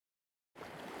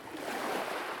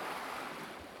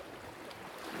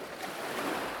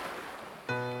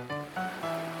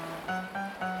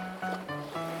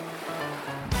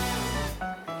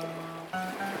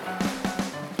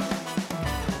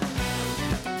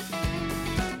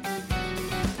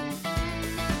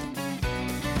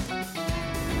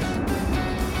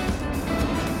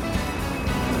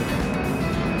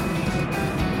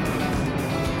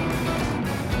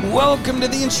Welcome to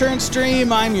the Insurance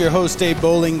Stream. I'm your host, Dave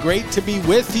Bowling. Great to be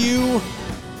with you.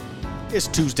 It's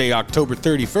Tuesday, October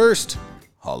 31st,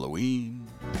 Halloween.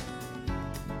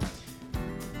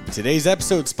 Today's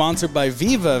episode is sponsored by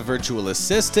Viva Virtual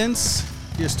Assistants.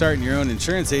 If you're starting your own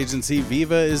insurance agency,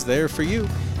 Viva is there for you.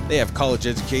 They have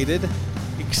college-educated,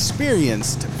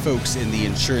 experienced folks in the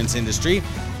insurance industry.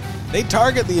 They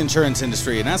target the insurance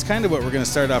industry, and that's kind of what we're going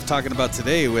to start off talking about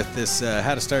today with this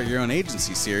How to Start Your Own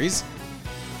Agency series.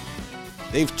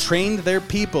 They've trained their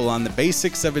people on the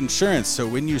basics of insurance, so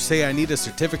when you say, I need a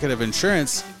certificate of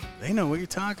insurance, they know what you're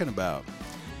talking about.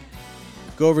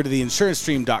 Go over to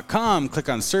theinsurancestream.com, click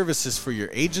on Services for your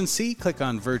agency, click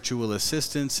on Virtual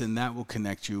Assistants, and that will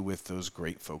connect you with those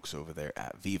great folks over there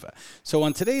at Viva. So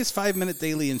on today's 5-minute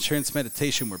daily insurance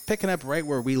meditation, we're picking up right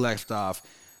where we left off.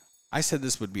 I said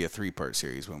this would be a 3-part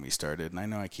series when we started, and I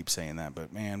know I keep saying that,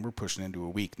 but man, we're pushing into a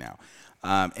week now.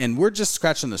 And we're just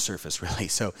scratching the surface, really.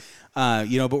 So,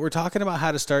 but we're talking about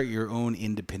how to start your own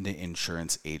independent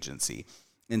insurance agency.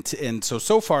 And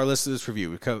so far, let's do this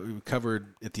review. We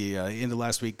covered at the end of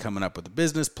last week coming up with a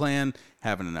business plan,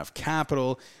 having enough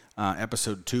capital.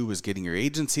 Episode 2 was getting your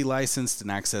agency licensed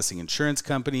and accessing insurance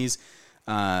companies.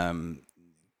 There's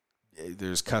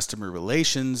customer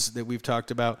relations that we've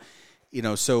talked about.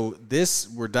 So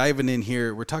we're diving in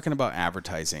here. We're talking about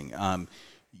advertising.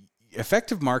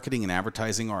 Effective marketing and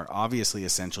advertising are obviously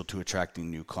essential to attracting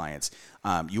new clients.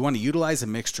 You want to utilize a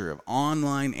mixture of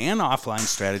online and offline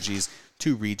strategies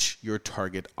to reach your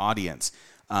target audience.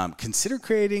 Consider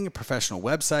creating a professional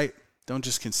website. Don't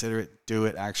just consider it, do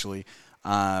it actually.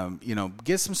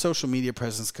 Get some social media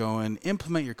presence going,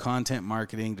 implement your content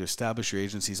marketing to establish your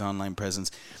agency's online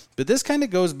presence. But this kind of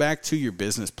goes back to your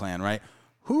business plan, right?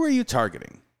 Who are you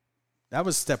targeting? That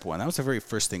was step 1. That was the very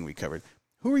first thing we covered.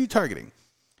 Who are you targeting?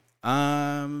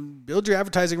 Build your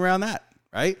advertising around that,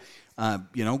 right?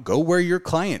 Go where your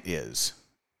client is.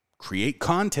 Create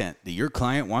content that your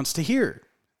client wants to hear.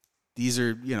 These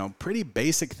are, pretty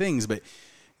basic things, but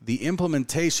the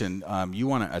implementation, you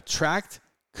want to attract,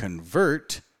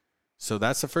 convert. So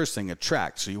that's the first thing,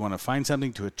 attract. So you want to find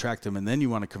something to attract them, and then you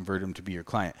want to convert them to be your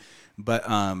client. But,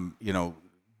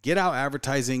 get out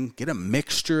advertising, get a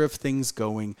mixture of things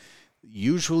going.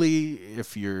 Usually,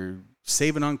 if you're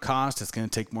saving on cost, it's going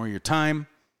to take more of your time.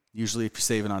 Usually, if you're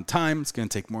saving on time, it's going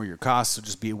to take more of your cost. So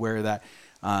just be aware of that.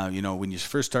 When you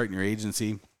first start in your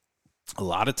agency, a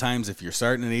lot of times, if you're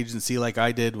starting an agency like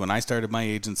I did when I started my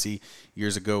agency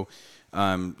years ago,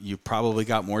 you probably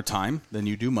got more time than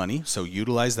you do money. So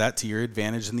utilize that to your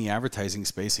advantage in the advertising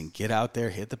space and get out there,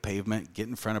 hit the pavement, get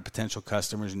in front of potential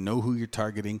customers, know who you're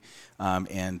targeting,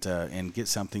 and get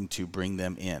something to bring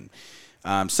them in.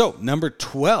 So number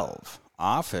 12,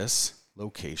 office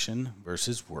location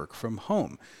versus work from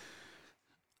home.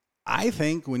 I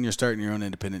think when you're starting your own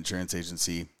independent insurance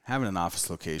agency, having an office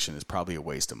location is probably a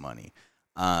waste of money.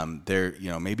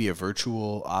 Maybe a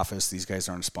virtual office. These guys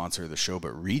aren't a sponsor of the show,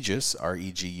 but Regus,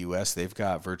 R-E-G-U-S, they've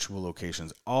got virtual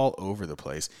locations all over the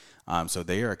place. So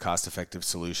they are a cost-effective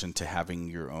solution to having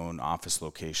your own office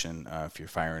location if you're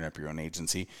firing up your own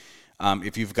agency.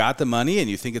 If you've got the money and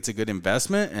you think it's a good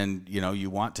investment and, you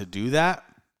want to do that,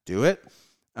 do it.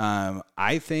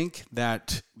 I think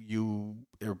that you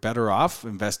are better off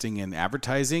investing in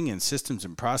advertising and systems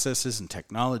and processes and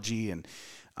technology and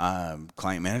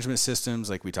client management systems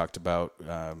like we talked about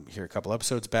here a couple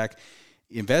episodes back.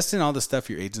 Invest in all the stuff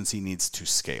your agency needs to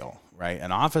scale, right?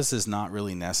 An office is not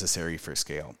really necessary for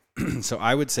scale. So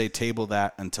I would say table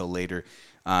that until later.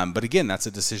 But again, that's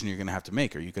a decision you're going to have to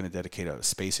make. Are you going to dedicate a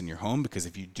space in your home? Because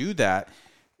if you do that,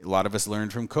 a lot of us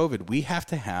learned from COVID, we have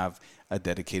to have a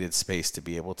dedicated space to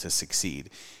be able to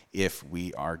succeed if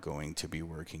we are going to be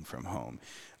working from home.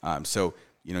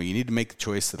 You need to make a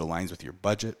choice that aligns with your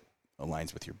budget,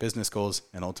 aligns with your business goals,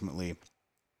 and ultimately,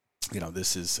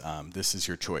 this is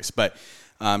your choice. But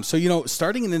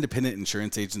starting an independent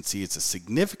insurance agency, it's a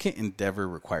significant endeavor,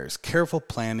 requires careful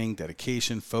planning,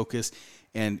 dedication, focus,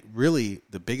 and really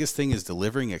the biggest thing is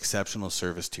delivering exceptional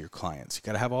service to your clients. You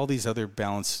got to have all these other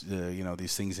balance,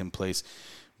 these things in place,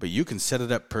 but you can set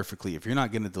it up perfectly. If you're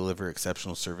not going to deliver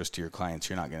exceptional service to your clients,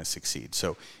 you're not going to succeed.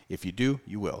 So if you do,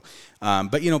 you will.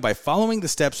 But by following the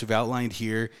steps we've outlined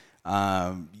here,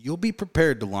 you'll be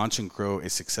prepared to launch and grow a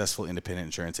successful independent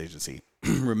insurance agency.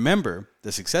 Remember,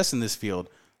 the success in this field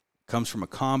comes from a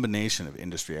combination of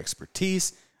industry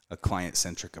expertise, a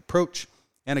client-centric approach,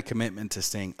 and a commitment to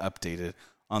staying updated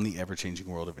on the ever-changing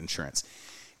world of insurance.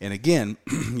 And again,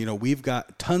 we've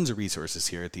got tons of resources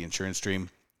here at the Insurance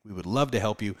Stream. We would love to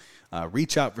help you.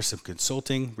 Reach out for some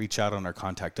consulting. Reach out on our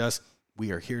Contact Us.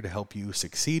 We are here to help you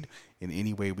succeed in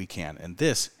any way we can. And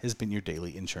this has been your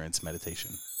daily insurance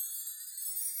meditation.